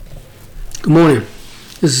Good morning.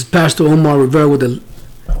 This is Pastor Omar Rivera with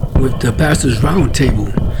the Pastor's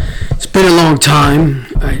Roundtable. It's been a long time.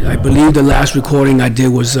 I believe the last recording I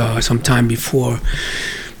did was sometime before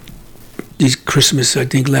this Christmas, I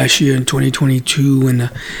think last year in 2022, and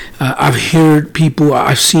I've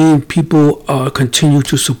seen people continue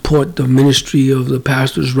to support the ministry of the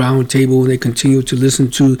Pastor's Roundtable. They continue to listen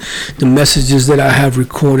to the messages that I have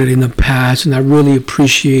recorded in the past, and I really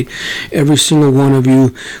appreciate every single one of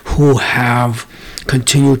you who have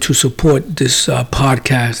continued to support this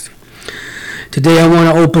podcast. Today I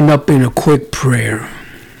want to open up in a quick prayer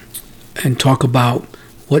and talk about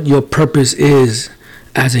what your purpose is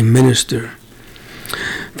as a minister.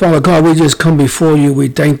 Father God, we just come before you. We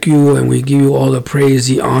thank you and we give you all the praise,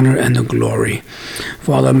 the honor, and the glory.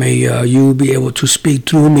 Father, may you be able to speak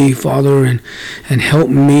through me, Father, and help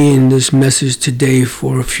me in this message today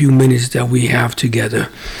for a few minutes that we have together.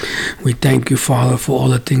 We thank you, Father, for all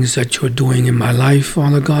the things that you're doing in my life,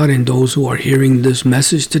 Father God, and those who are hearing this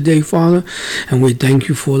message today, Father. And we thank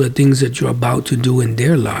you for the things that you're about to do in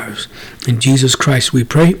their lives. In Jesus Christ we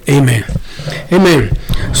pray. Amen. Amen.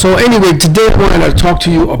 So anyway, today I wanted to talk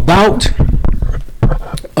to you about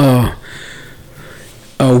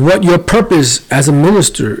what your purpose as a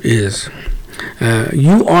minister is.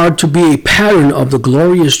 You are to be a pattern of the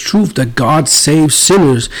glorious truth that God saves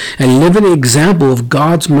sinners and live an example of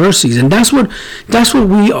God's mercies. And that's what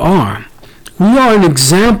we are. We are an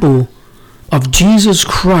example of Jesus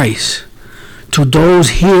Christ to those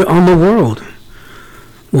here on the world.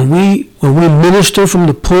 When we minister from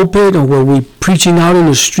the pulpit, or when we're preaching out in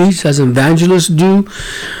the streets as evangelists do,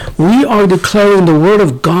 we are declaring the word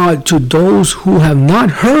of God to those who have not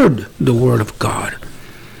heard the word of God.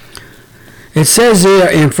 It says there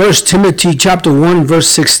in 1 Timothy chapter 1 verse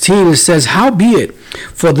 16, it says, "Howbeit,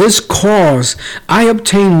 for this cause I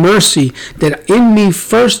obtain mercy, that in me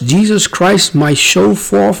first Jesus Christ might show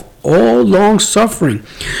forth all long suffering,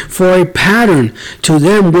 for a pattern to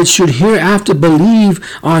them which should hereafter believe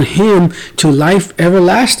on him to life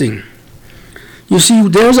everlasting." You see,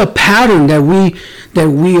 there's a pattern that we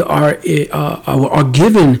are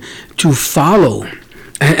given to follow,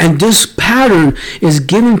 and this pattern is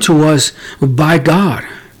given to us by God.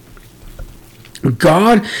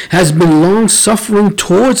 God has been long suffering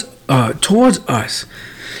towards us.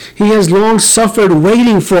 He has long suffered,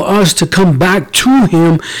 waiting for us to come back to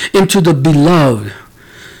him into the beloved.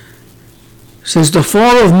 Since the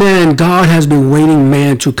fall of man, God has been waiting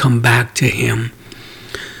man to come back to him.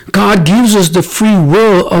 God gives us the free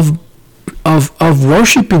will of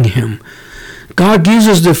worshiping him. God gives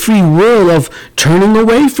us the free will of turning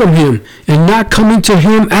away from him and not coming to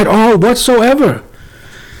him at all whatsoever.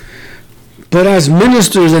 But as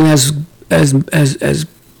ministers and as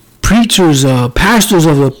preachers, pastors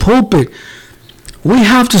of the pulpit, we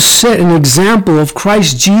have to set an example of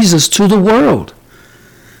Christ Jesus to the world.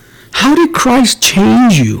 How did Christ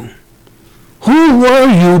change you? Who were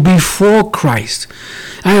you before Christ?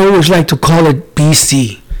 I always like to call it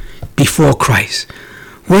BC, before Christ.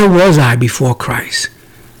 Where was I before Christ?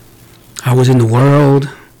 I was in the world.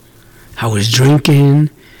 I was drinking.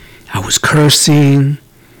 I was cursing.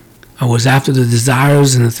 I was after the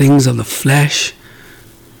desires and the things of the flesh.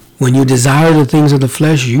 When you desire the things of the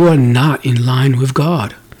flesh, you are not in line with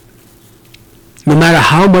God. No matter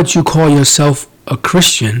how much you call yourself a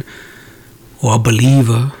Christian or a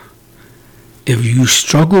believer, if you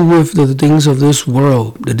struggle with the things of this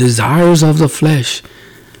world, the desires of the flesh,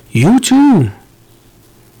 you too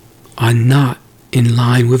are not in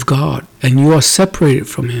line with God, and you are separated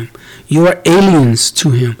from him. You are aliens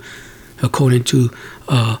to him, according to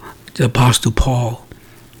the Apostle Paul.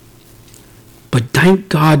 But thank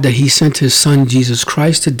God that he sent his son Jesus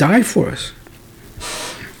Christ to die for us.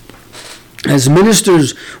 As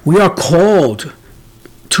ministers, we are called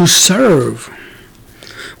to serve.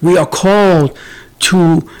 We are called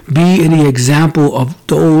to be the example of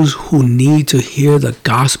those who need to hear the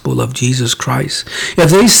gospel of Jesus Christ.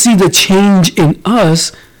 If they see the change in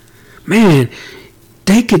us, man,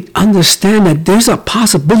 they could understand that there's a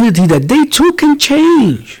possibility that they too can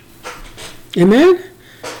change. Amen?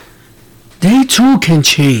 They too can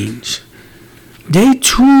change. They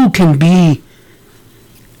too can be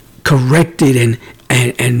corrected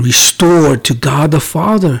and restored to God the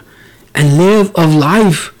Father and live a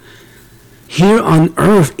life here on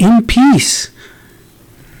earth in peace.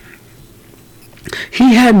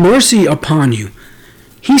 He had mercy upon you.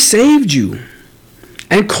 He saved you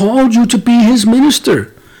and called you to be his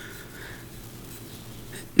minister.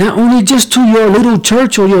 Not only just to your little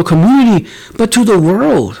church or your community, but to the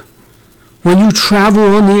world. When you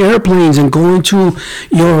travel on the airplanes and go into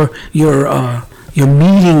your your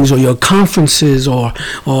meetings or your conferences, or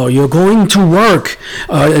you're going to work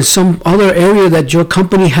in some other area that your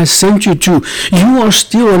company has sent you to, you are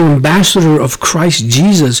still an ambassador of Christ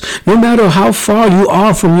Jesus, no matter how far you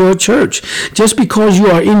are from your church. Just because you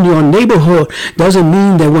are in your neighborhood doesn't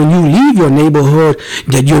mean that when you leave your neighborhood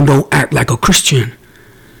that you don't act like a Christian.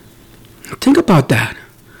 Think about that.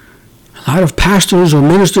 A lot of pastors or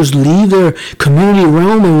ministers leave their community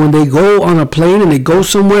realm, and when they go on a plane and they go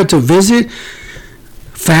somewhere to visit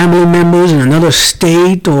family members in another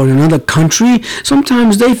state or another country,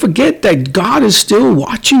 sometimes they forget that God is still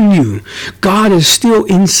watching you. God is still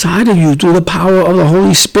inside of you through the power of the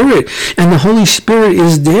Holy Spirit. And the Holy Spirit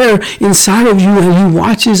is there inside of you, and He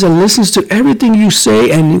watches and listens to everything you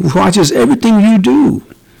say and He watches everything you do.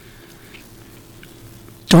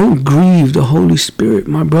 Don't grieve the Holy Spirit,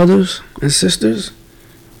 my brothers and sisters.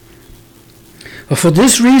 But for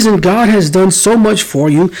this reason, God has done so much for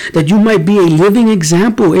you that you might be a living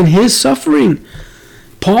example in His suffering.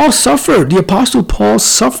 Paul suffered. The Apostle Paul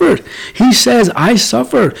suffered. He says, I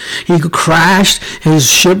suffered. He crashed. He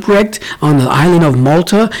was shipwrecked on the island of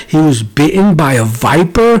Malta. He was bitten by a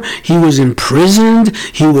viper. He was imprisoned.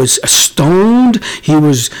 He was stoned. He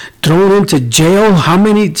was thrown into jail.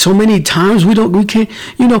 So many times we can't,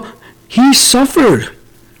 he suffered.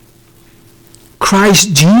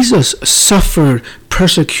 Christ Jesus suffered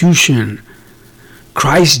persecution.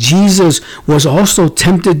 Christ Jesus was also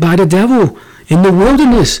tempted by the devil in the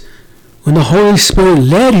wilderness when the Holy Spirit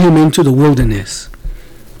led Him into the wilderness.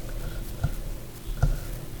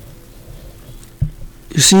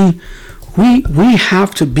 You see, we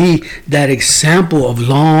have to be that example of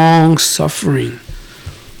long suffering.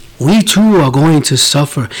 We too are going to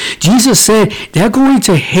suffer. Jesus said they're going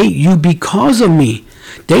to hate you because of me.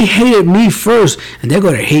 They hated me first, and they're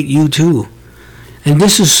going to hate you too. And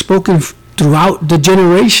this is spoken throughout the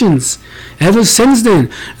generations. Ever since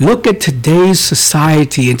then, look at today's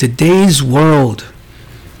society and today's world.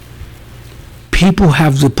 People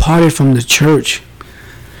have departed from the church.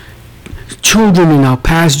 Children in our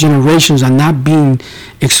past generations are not being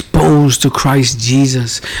exposed to Christ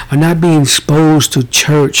Jesus, are not being exposed to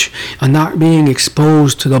church, are not being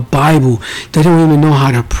exposed to the Bible. They don't even know how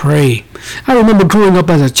to pray. I remember growing up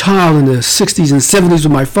as a child in the 60s and 70s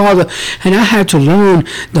with my father, and I had to learn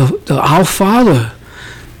the Our Father.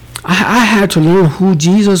 I had to learn who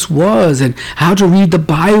Jesus was and how to read the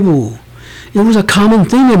Bible. It was a common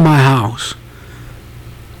thing in my house.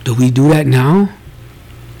 Do we do that now?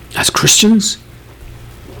 As Christians?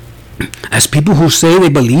 As people who say they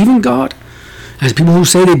believe in God? As people who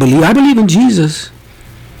say I believe in Jesus.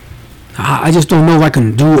 I just don't know if I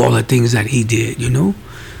can do all the things that He did,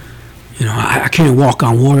 I can't walk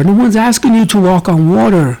on water. No one's asking you to walk on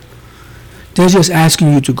water. They're just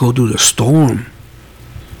asking you to go through the storm.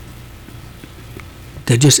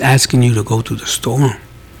 They're just asking you to go through the storm.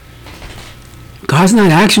 God's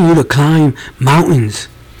not asking you to climb mountains.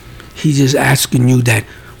 He's just asking you that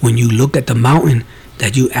when you look at the mountain,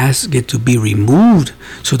 that you ask it to be removed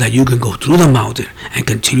so that you can go through the mountain and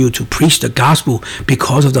continue to preach the gospel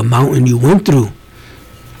because of the mountain you went through.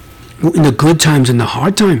 In the good times and the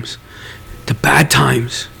hard times, the bad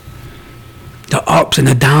times, the ups and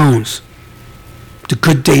the downs, the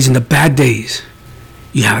good days and the bad days,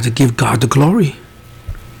 you have to give God the glory.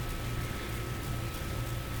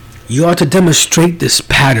 You ought to demonstrate this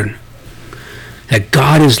pattern, that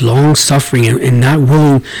God is long-suffering and not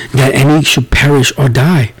willing that any should perish or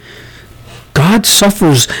die. God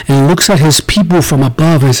suffers and looks at His people from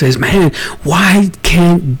above and says, man, why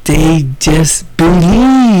can't they just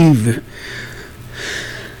believe?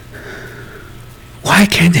 Why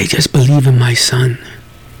can't they just believe in my Son?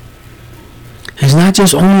 It's not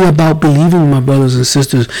just only about believing, my brothers and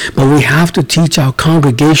sisters, but we have to teach our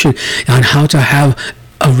congregation on how to have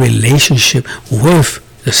a relationship with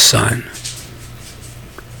the Son.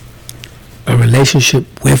 A relationship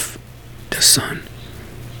with the Son.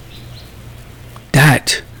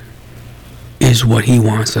 That is what He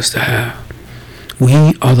wants us to have.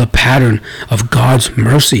 We are the pattern of God's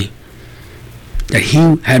mercy. That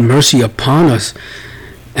He had mercy upon us,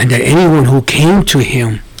 and that anyone who came to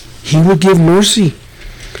Him, He would give mercy.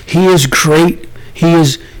 He is great.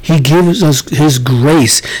 He gives us His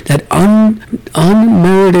grace, that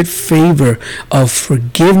unmerited favor of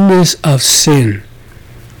forgiveness of sin.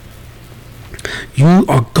 You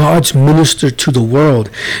are God's minister to the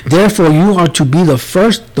world. Therefore, you are to be the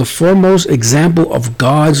foremost example of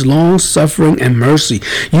God's long suffering and mercy.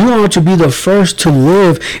 You are to be the first to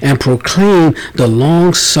live and proclaim the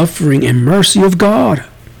long suffering and mercy of God.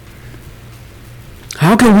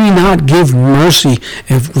 How can we not give mercy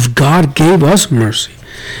if God gave us mercy?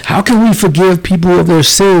 How can we forgive people of their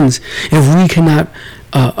sins if we cannot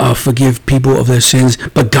forgive people of their sins?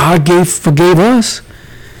 But God forgave us.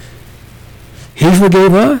 He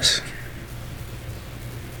forgave us.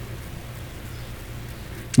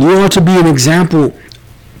 You ought to be an example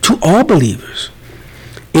to all believers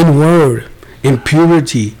in word, in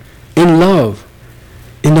purity, in love,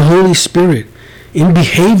 in the Holy Spirit, in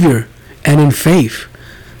behavior, and in faith.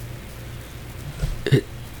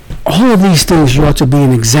 All of these things, you ought to be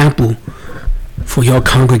an example for your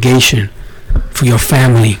congregation, for your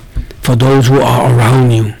family, for those who are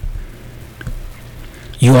around you.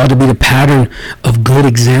 You ought to be the pattern of good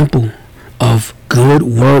example, of good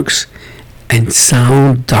works, and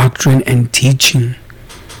sound doctrine and teaching.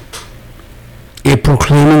 A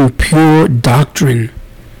proclaiming pure doctrine,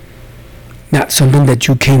 not something that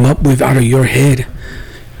you came up with out of your head.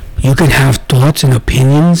 You can have thoughts and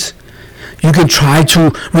opinions. You can try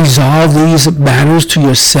to resolve these matters to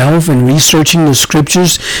yourself and researching the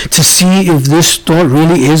scriptures to see if this thought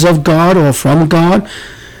really is of God or from God.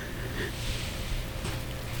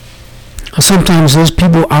 Sometimes there's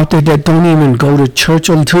people out there that don't even go to church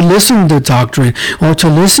or to listen to doctrine or to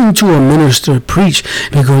listen to a minister preach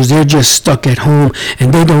because they're just stuck at home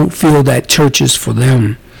and they don't feel that church is for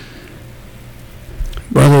them.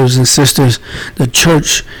 Brothers and sisters, the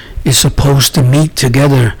church is supposed to meet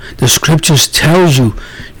together. The scriptures tells you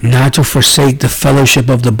not to forsake the fellowship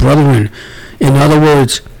of the brethren. In other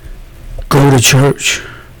words, go to church.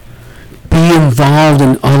 Be involved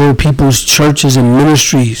in other people's churches and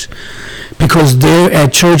ministries. Because there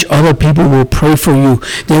at church, other people will pray for you.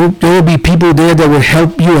 There will be people there that will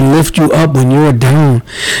help you and lift you up when you are down.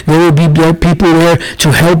 There will be people there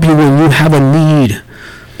to help you when you have a need.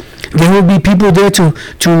 There will be people there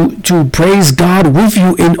to praise God with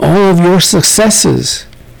you in all of your successes.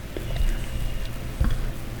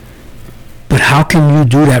 But how can you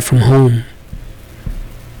do that from home?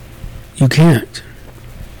 You can't.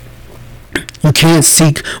 You can't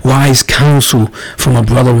seek wise counsel from a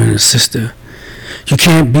brother and a sister. You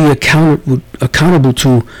can't be accountable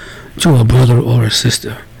to a brother or a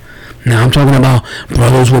sister. Now I'm talking about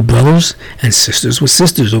brothers with brothers and sisters with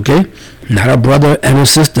sisters, okay? Not a brother and a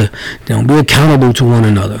sister. Don't be accountable to one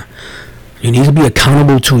another. You need to be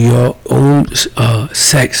accountable to your own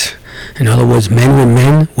sex. In other words, men with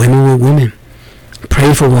men, women with women.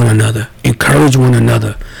 Pray for one another. Encourage one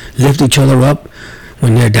another. Lift each other up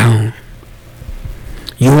when they're down.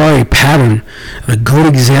 You are a pattern, a good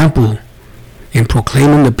example in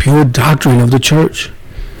proclaiming the pure doctrine of the church.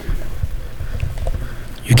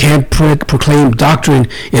 You can't proclaim doctrine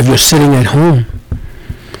if you're sitting at home.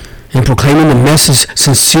 And proclaiming the message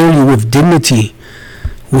sincerely with dignity.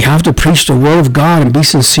 We have to preach the word of God and be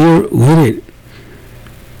sincere with it.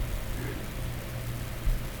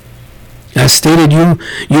 As stated,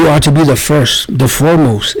 you are to be the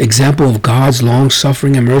foremost example of God's long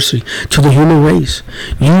suffering and mercy to the human race.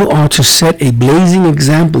 You are to set a blazing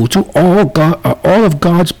example to all of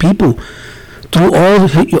God's people through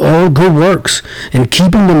all good works and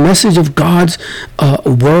keeping the message of God's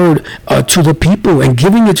word to the people and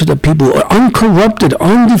giving it to the people uncorrupted,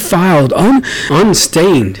 undefiled,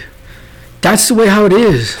 unstained. That's the way how it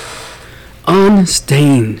is.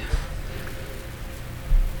 Unstained.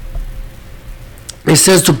 It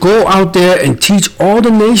says to go out there and teach all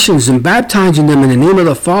the nations and baptizing them in the name of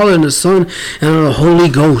the Father and the Son and of the Holy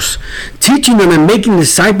Ghost. Teaching them and making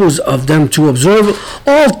disciples of them to observe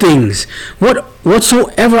all things.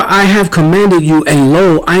 Whatsoever I have commanded you, and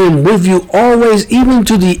lo, I am with you always, even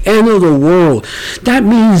to the end of the world. That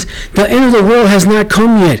means the end of the world has not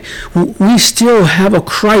come yet. We still have a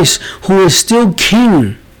Christ who is still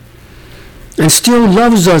King and still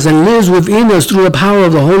loves us and lives within us through the power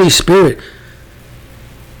of the Holy Spirit.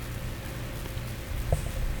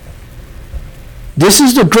 This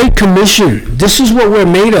is the Great Commission. This is what we're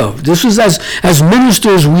made of. This is as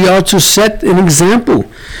ministers, we are to set an example.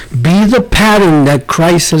 Be the pattern that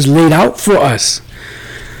Christ has laid out for us.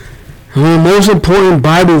 One of the most important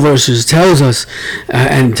Bible verses tells us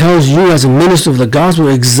and tells you as a minister of the gospel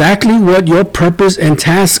exactly what your purpose and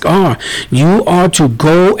task are. You are to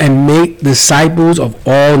go and make disciples of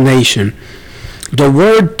all nations. The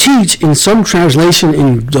word teach in some translation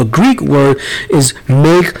in the Greek word is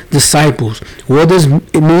make disciples. What does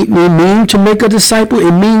it mean to make a disciple?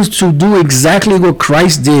 It means to do exactly what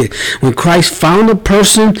Christ did. When Christ found a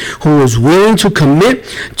person who was willing to commit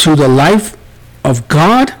to the life of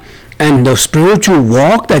God and the spiritual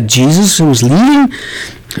walk that Jesus was leading,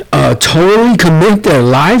 totally commit their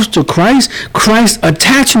lives to Christ, Christ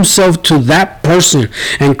attached himself to that person,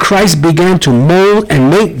 and Christ began to mold and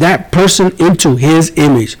make that person into his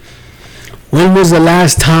image. When was the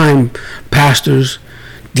last time pastors,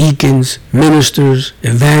 deacons, ministers,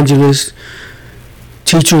 evangelists,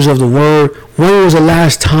 teachers of the word, when was the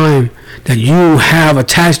last time that you have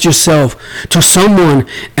attached yourself to someone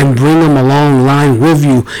and bring them along line with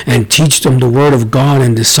you and teach them the word of God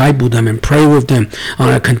and disciple them and pray with them on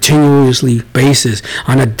a continuously basis,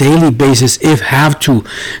 on a daily basis if have to?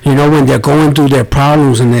 You know, when they're going through their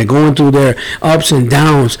problems and they're going through their ups and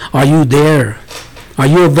downs, are you there? Are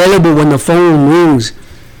you available when the phone rings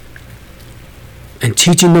and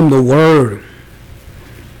teaching them the word?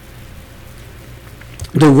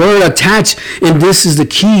 The word attach, and this is the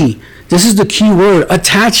key. This is the key word.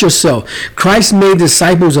 Attach yourself. Christ made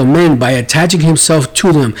disciples of men by attaching himself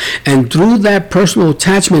to them. And through that personal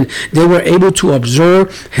attachment, they were able to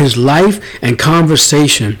observe his life and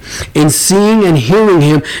conversation. In seeing and hearing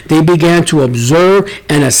him, they began to observe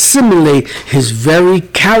and assimilate his very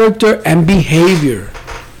character and behavior.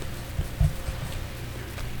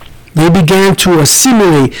 They began to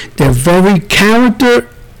assimilate their very character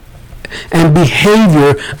and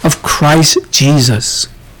behavior of Christ Jesus.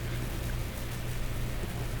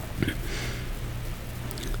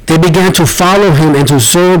 They began to follow him and to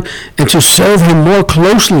serve him more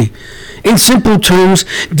closely. In simple terms,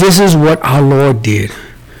 this is what our Lord did.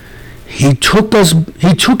 He took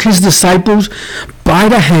his disciples by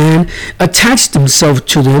the hand, attached himself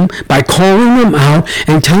to them by calling them out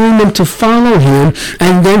and telling them to follow him,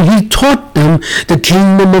 and then he taught them the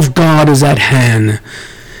kingdom of God is at hand.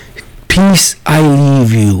 Peace I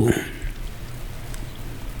leave you.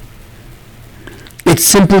 Its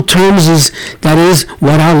simple terms that is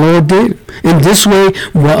what our Lord did. In this way,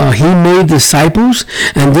 he made disciples,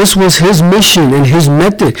 and this was his mission and his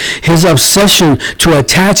method, his obsession to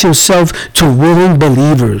attach himself to willing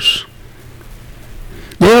believers.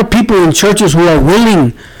 There are people in churches who are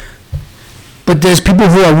willing, but there's people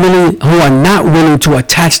who are not willing to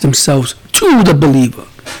attach themselves to the believer.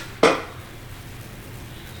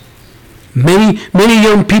 Many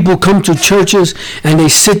young people come to churches and they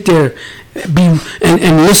sit there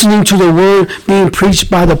and listening to the word being preached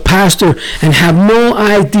by the pastor and have no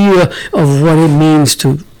idea of what it means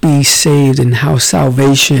to be saved and how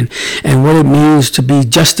salvation and what it means to be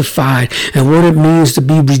justified and what it means to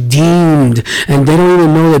be redeemed, and they don't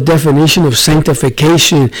even know the definition of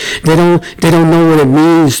sanctification. They don't know what it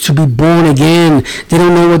means to be born again. They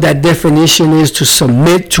don't know what that definition is to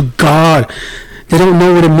submit to God. They don't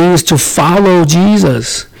know what it means to follow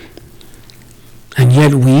Jesus. And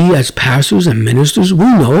yet we as pastors and ministers, we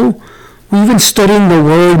know. We've been studying the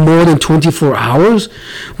word more than 24 hours.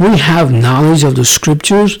 We have knowledge of the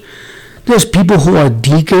scriptures. There's people who are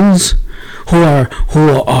deacons, who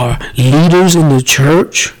are leaders in the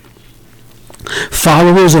church,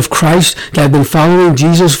 followers of Christ that have been following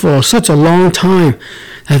Jesus for such a long time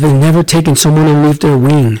that they've never taken someone underneath their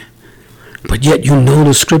wing. But yet you know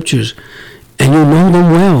the scriptures. And you know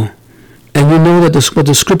them well. And you know that what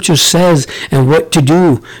the scripture says and what to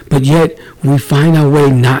do. But yet we find our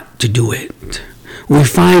way not to do it. We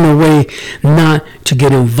find a way not to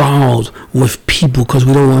get involved with people because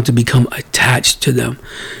we don't want to become attached to them.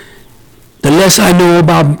 The less I know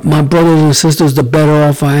about my brothers and sisters, the better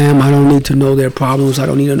off I am. I don't need to know their problems. I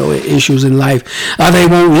don't need to know their issues in life. They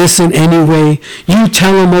won't listen anyway. You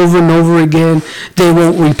tell them over and over again. They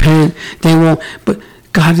won't repent. They won't. But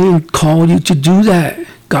God didn't call you to do that.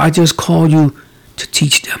 God just called you to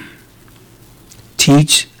teach them.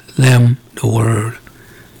 Teach them the word.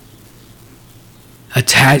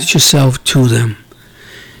 Attach yourself to them.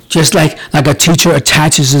 Just like a teacher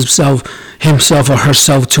attaches himself or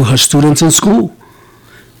herself to her students in school.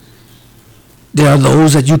 There are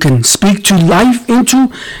those that you can speak to life into.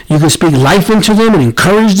 You can speak life into them and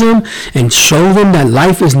encourage them and show them that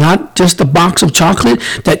life is not just a box of chocolate,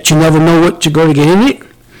 that you never know what you're going to get in it.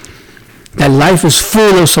 That life is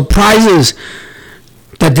full of surprises.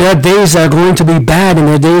 That there are days that are going to be bad and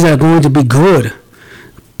there are days that are going to be good.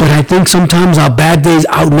 But I think sometimes our bad days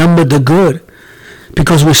outnumber the good.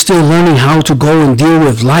 Because we're still learning how to go and deal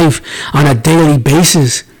with life on a daily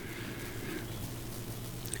basis.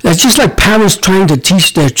 That's just like parents trying to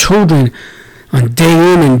teach their children on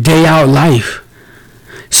day in and day out life.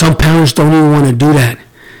 Some parents don't even want to do that.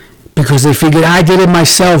 Because they figured, I did it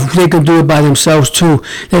myself. They can do it by themselves too.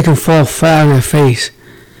 They can fall flat on their face.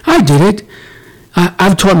 I did it.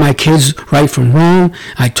 I've taught my kids right from wrong.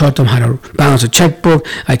 I taught them how to balance a checkbook.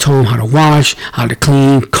 I taught them how to wash, how to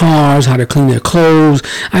clean cars, how to clean their clothes.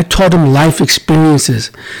 I taught them life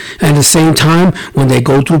experiences. At the same time, when they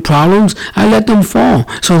go through problems, I let them fall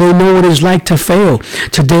so they know what it's like to fail.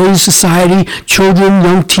 Today's society, children,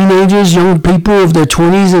 young teenagers, young people of their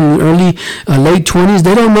 20s and late 20s,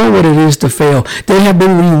 they don't know what it is to fail. They have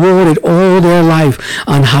been rewarded all their life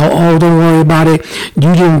on how, oh, don't worry about it.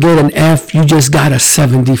 You didn't get an F. You just got a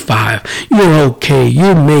 75. You're okay.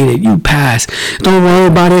 You made it. You passed. Don't worry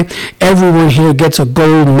about it. Everyone here gets a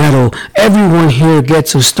gold medal. Everyone here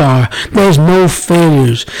gets a star. There's no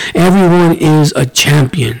failures. Everyone is a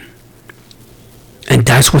champion. And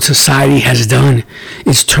that's what society has done.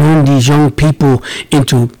 It's turned these young people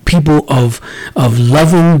into people of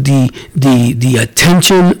loving the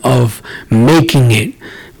attention of making it,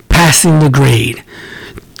 passing the grade,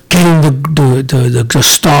 getting the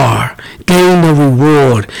star, getting the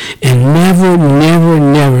reward, and never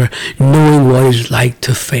knowing what it's like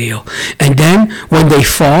to fail. And then when they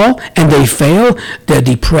fall and they fail, they're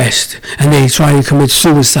depressed and they try to commit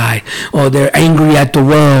suicide, or they're angry at the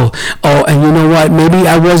world. Oh, and you know what? Maybe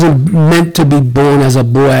I wasn't meant to be born as a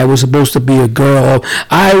boy. I was supposed to be a girl. Or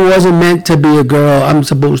I wasn't meant to be a girl. I'm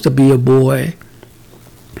supposed to be a boy.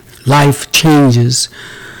 Life changes.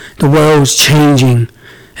 The world's changing.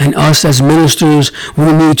 And us as ministers,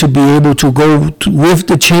 we need to be able to go with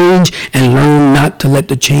the change and learn not to let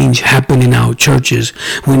the change happen in our churches.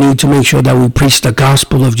 We need to make sure that we preach the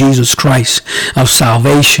gospel of Jesus Christ, of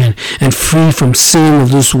salvation, and free from sin of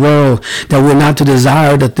this world. That we're not to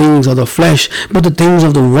desire the things of the flesh, but the things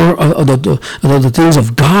of the world, the things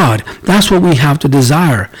of God. That's what we have to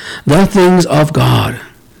desire, the things of God.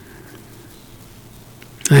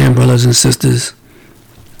 And brothers and sisters,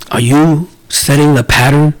 are you setting the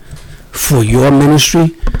pattern for your ministry,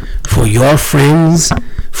 for your friends,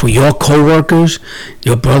 for your co-workers,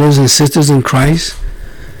 your brothers and sisters in Christ?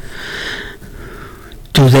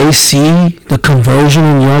 Do they see the conversion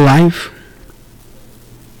in your life?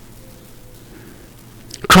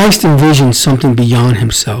 Christ envisioned something beyond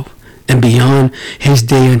himself and beyond his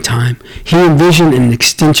day and time. He envisioned an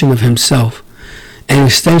extension of himself, an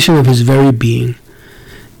extension of his very being,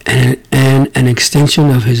 and an extension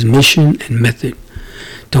of his mission and method.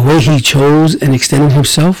 The way he chose and extended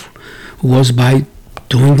himself was by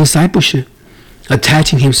doing discipleship,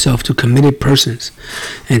 attaching himself to committed persons.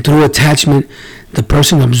 And through attachment, the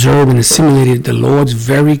person observed and assimilated the Lord's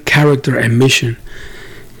very character and mission.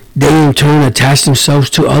 They in turn attached themselves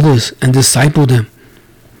to others and discipled them.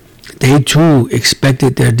 They too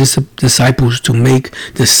expected their disciples to make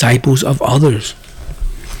disciples of others.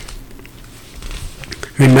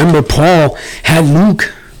 Remember, Paul had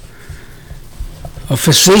Luke, a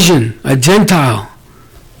physician, a Gentile.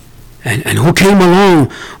 And who came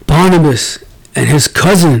along? Barnabas and his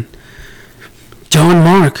cousin, John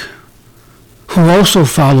Mark, who also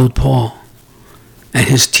followed Paul and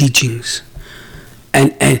his teachings.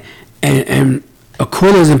 And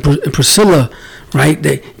Aquila and Priscilla, right?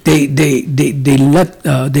 They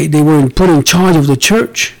were put in charge of the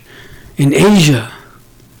church in Asia.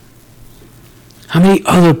 How many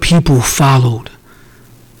other people followed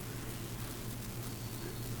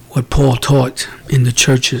what Paul taught in the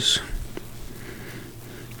churches?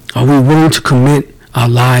 Are we willing to commit our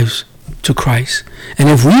lives to Christ? And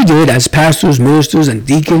if we did, as pastors, ministers, and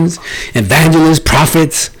deacons, evangelists,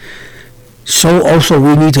 prophets, so also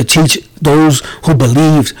we need to teach those who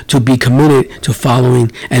believed to be committed to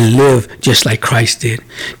following and live just like Christ did.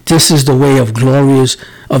 This is the way of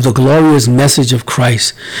the glorious message of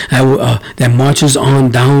Christ that marches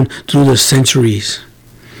on down through the centuries.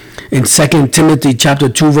 In 2 Timothy chapter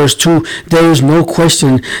 2 verse 2, there is no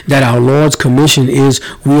question that our Lord's commission is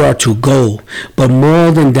we are to go. But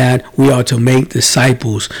more than that, we are to make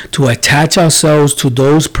disciples, to attach ourselves to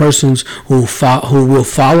those persons who will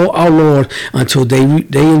follow our Lord until they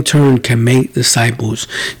in turn can make disciples.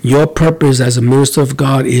 Your purpose as a minister of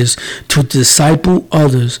God is to disciple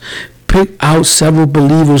others. Pick out several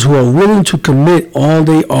believers who are willing to commit all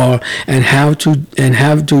they are and have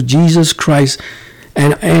to Jesus Christ.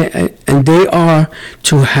 And they are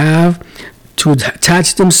to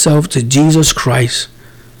attach themselves to Jesus Christ.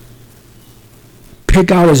 Pick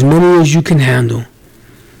out as many as you can handle.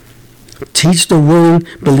 Teach the willing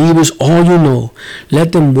believers all you know.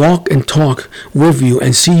 Let them walk and talk with you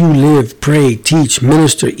and see you live, pray, teach,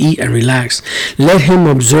 minister, eat, and relax. Let him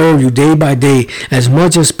observe you day by day as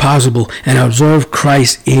much as possible and observe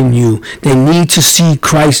Christ in you. They need to see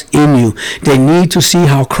Christ in you. They need to see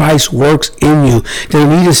how Christ works in you. They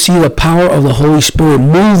need to see the power of the Holy Spirit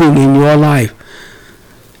moving in your life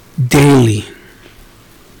daily.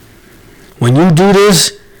 When you do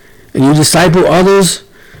this and you disciple others,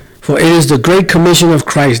 for it is the great commission of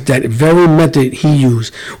Christ, that very method he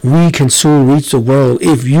used. We can soon reach the world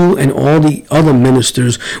if you and all the other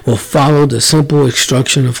ministers will follow the simple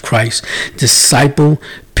instruction of Christ. Disciple,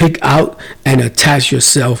 pick out, and attach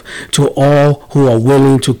yourself to all who are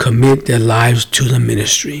willing to commit their lives to the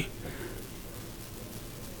ministry.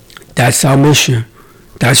 That's our mission.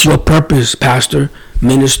 That's your purpose, pastor,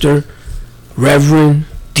 minister, reverend,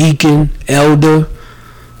 deacon, elder,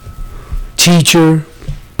 teacher,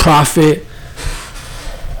 prophet,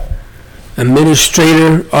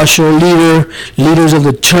 administrator, usher, leader, leaders of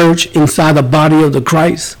the church inside the body of the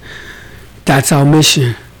Christ. That's our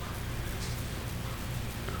mission.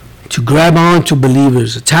 To grab on to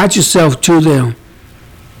believers, attach yourself to them.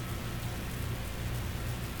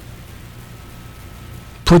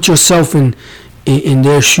 Put yourself in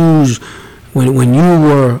their shoes when you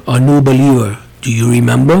were a new believer. Do you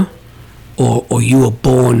remember? Or you were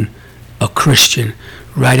born a Christian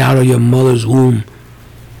right out of your mother's womb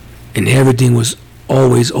and everything was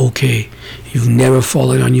always okay. You've never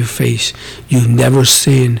fallen on your face. You've never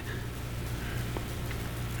sinned.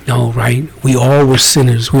 No, right? We all were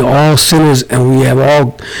sinners. We're all sinners, and we have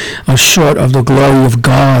all are short of the glory of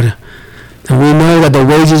God. And we know that the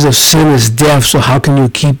wages of sin is death, so how can you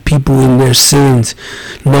keep people in their sins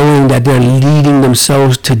knowing that they're leading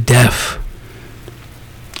themselves to death?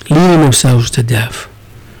 Leading themselves to death.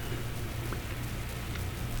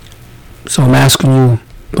 So I'm asking you,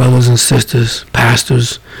 brothers and sisters,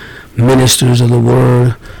 pastors, ministers of the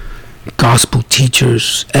word, gospel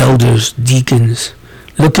teachers, elders, deacons,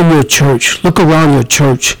 look in your church, look around your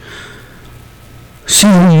church, see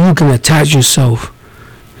who you can attach yourself.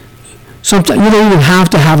 Sometimes you don't even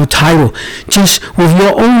have to have a title. Just with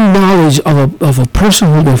your own knowledge of a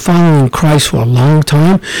person who's been following Christ for a long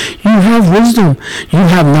time, you have wisdom. You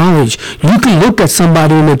have knowledge. You can look at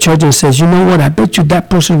somebody in the church and says, you know what, I bet you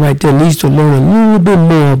that person right there needs to learn a little bit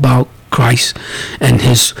more about Christ and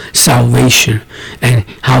his salvation and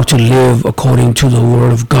how to live according to the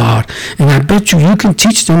word of God. And I bet you can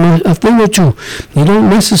teach them a thing or two. You don't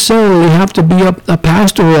necessarily have to be a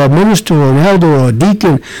pastor or a minister or an elder or a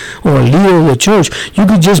deacon or a leader of the church. You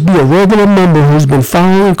could just be a regular member who's been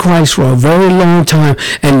following Christ for a very long time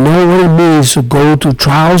and know what it means to go through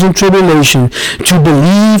trials and tribulation, to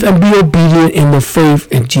believe and be obedient in the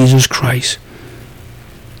faith in Jesus Christ.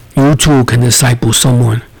 You too can disciple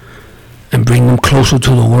someone and bring them closer to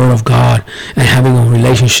the Word of God and having a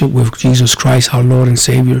relationship with Jesus Christ, our Lord and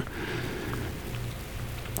Savior.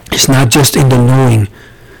 It's not just in the knowing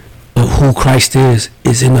of who Christ is,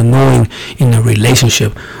 it's in the knowing, in the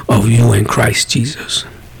relationship of you and Christ Jesus.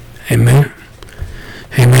 Amen.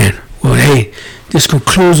 Amen. Well, hey, this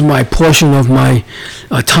concludes my portion of my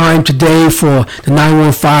time today for the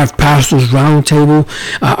 915 Pastors Roundtable.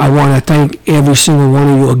 I want to thank every single one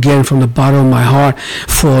of you again from the bottom of my heart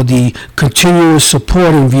for the continuous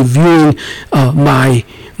support and reviewing my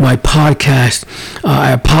podcast.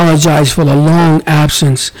 I apologize for the long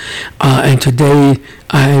absence, and today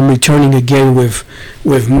I am returning again with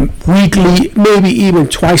weekly, maybe even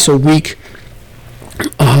twice a week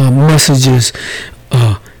messages.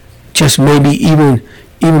 Just maybe even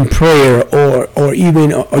prayer or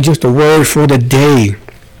even or just a word for the day.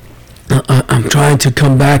 I'm trying to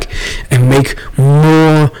come back and make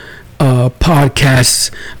more podcasts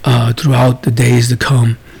throughout the days to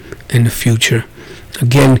come in the future.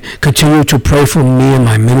 Again, continue to pray for me and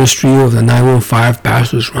my ministry of the 915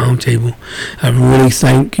 Pastors Roundtable. I really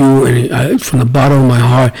thank you and from the bottom of my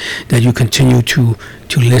heart that you continue to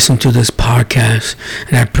listen to this podcast.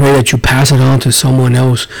 And I pray that you pass it on to someone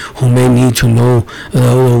else who may need to know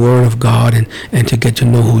the Word of God and to get to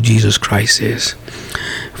know who Jesus Christ is.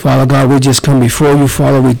 Father God, we just come before you,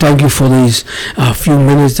 Father. We thank you for these few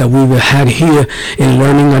minutes that we've had here in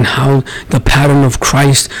learning on how the pattern of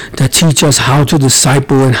Christ to teach us how to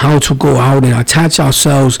disciple and how to go out and attach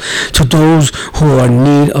ourselves to those who are in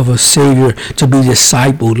need of a Savior to be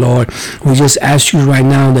discipled, Lord. We just ask you right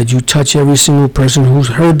now that you touch every single person who's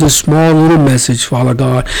heard this small little message, Father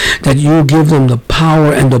God, that you give them the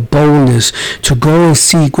power and the boldness to go and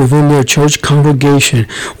seek within their church congregation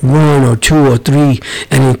one or two or three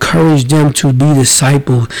and encourage them to be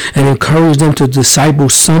discipled and encourage them to disciple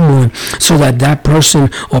someone so that that person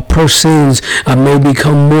or persons may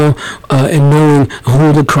become more in knowing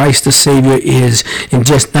who the Christ the Savior is, and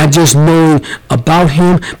just not just knowing about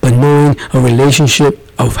him, but knowing a relationship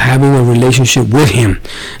of having a relationship with him.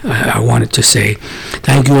 I wanted to say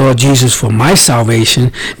thank you, Lord Jesus, for my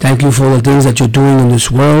salvation. Thank you for the things that you're doing in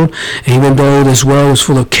this world. And even though this world is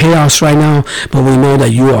full of chaos right now, but we know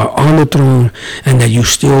that you are on the throne and that you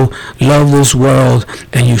still love this world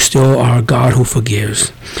and you still are a God who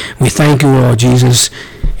forgives. We thank you, Lord Jesus.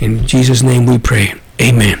 In Jesus' name we pray.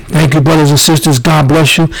 Amen. Thank you, brothers and sisters. God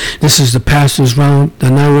bless you. This is the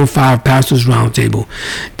 915 Pastors Roundtable.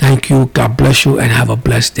 Thank you. God bless you and have a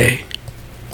blessed day.